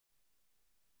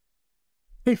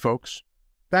Hey folks,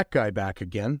 that guy back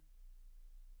again.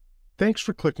 Thanks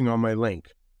for clicking on my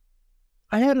link.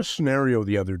 I had a scenario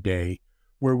the other day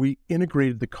where we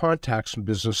integrated the contacts in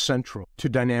Business Central to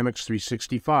Dynamics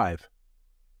 365.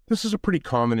 This is a pretty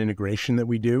common integration that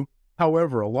we do.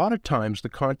 However, a lot of times the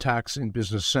contacts in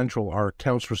Business Central are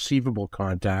accounts receivable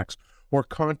contacts or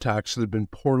contacts that have been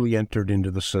poorly entered into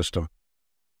the system.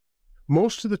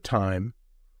 Most of the time,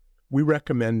 we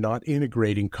recommend not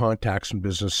integrating contacts in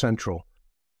Business Central.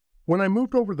 When I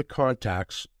moved over the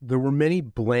contacts, there were many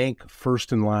blank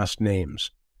first and last names,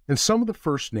 and some of the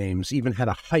first names even had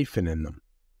a hyphen in them.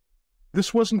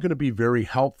 This wasn't going to be very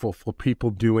helpful for people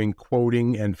doing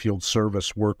quoting and field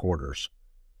service work orders.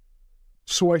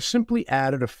 So I simply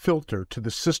added a filter to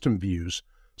the system views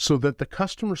so that the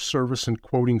customer service and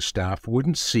quoting staff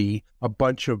wouldn't see a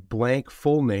bunch of blank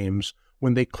full names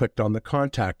when they clicked on the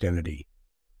contact entity.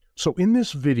 So in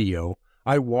this video,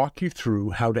 I walk you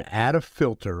through how to add a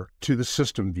filter to the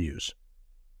system views.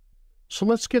 So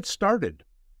let's get started.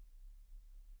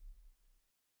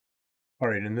 All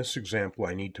right, in this example,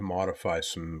 I need to modify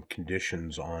some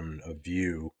conditions on a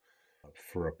view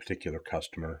for a particular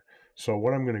customer. So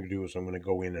what I'm going to do is I'm going to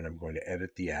go in and I'm going to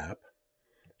edit the app.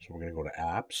 So we're going to go to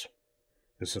Apps.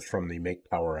 This is from the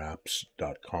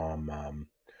MakePowerApps.com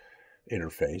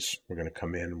interface. We're going to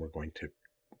come in and we're going to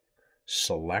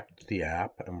select the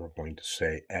app and we're going to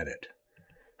say Edit.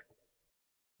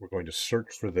 We're going to search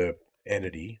for the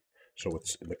entity, so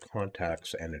it's the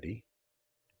contacts entity,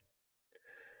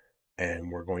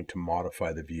 and we're going to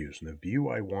modify the views. And the view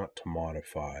I want to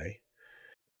modify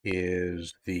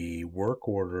is the work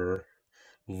order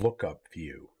lookup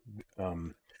view.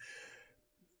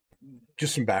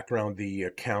 Just some background, the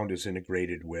account is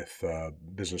integrated with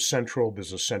Business Central.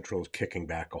 Business Central is kicking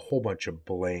back a whole bunch of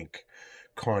blank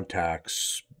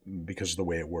contacts because of the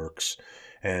way it works,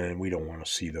 and we don't want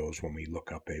to see those when we look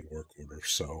up a work order.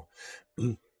 So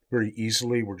very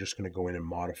easily, we're just going to go in and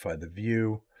modify the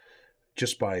view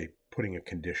just by putting a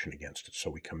condition against it. So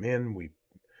we come in, we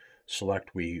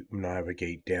select, we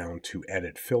navigate down to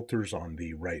Edit Filters on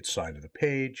the right side of the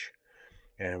page,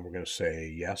 and we're going to say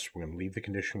yes. We're going to leave the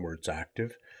condition where it's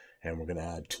active, and we're going to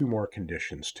add two more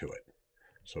conditions to it.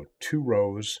 So 2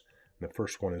 rows. The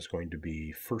first one is going to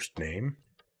be first name.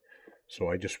 So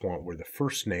I just want where the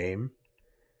first name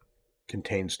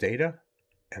contains data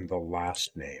and the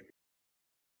last name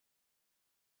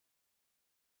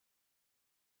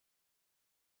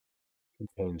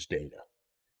contains data.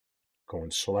 Go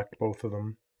and select both of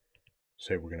them.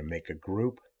 Say we're going to make a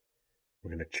group.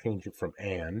 We're going to change it from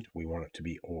and. We want it to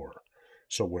be or.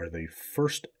 So where the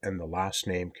first and the last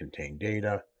name contain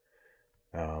data,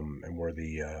 and where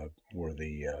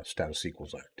the status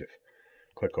equals active.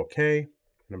 Click OK,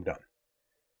 and I'm done.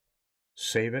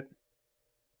 Save it,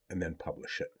 and then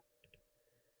publish it.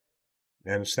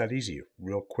 And it's that easy,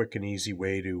 real quick and easy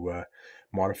way to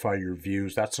modify your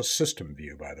views. That's a system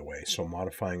view, by the way. So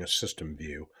modifying a system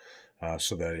view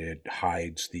so that it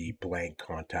hides the blank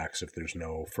contacts if there's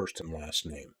no first and last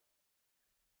name.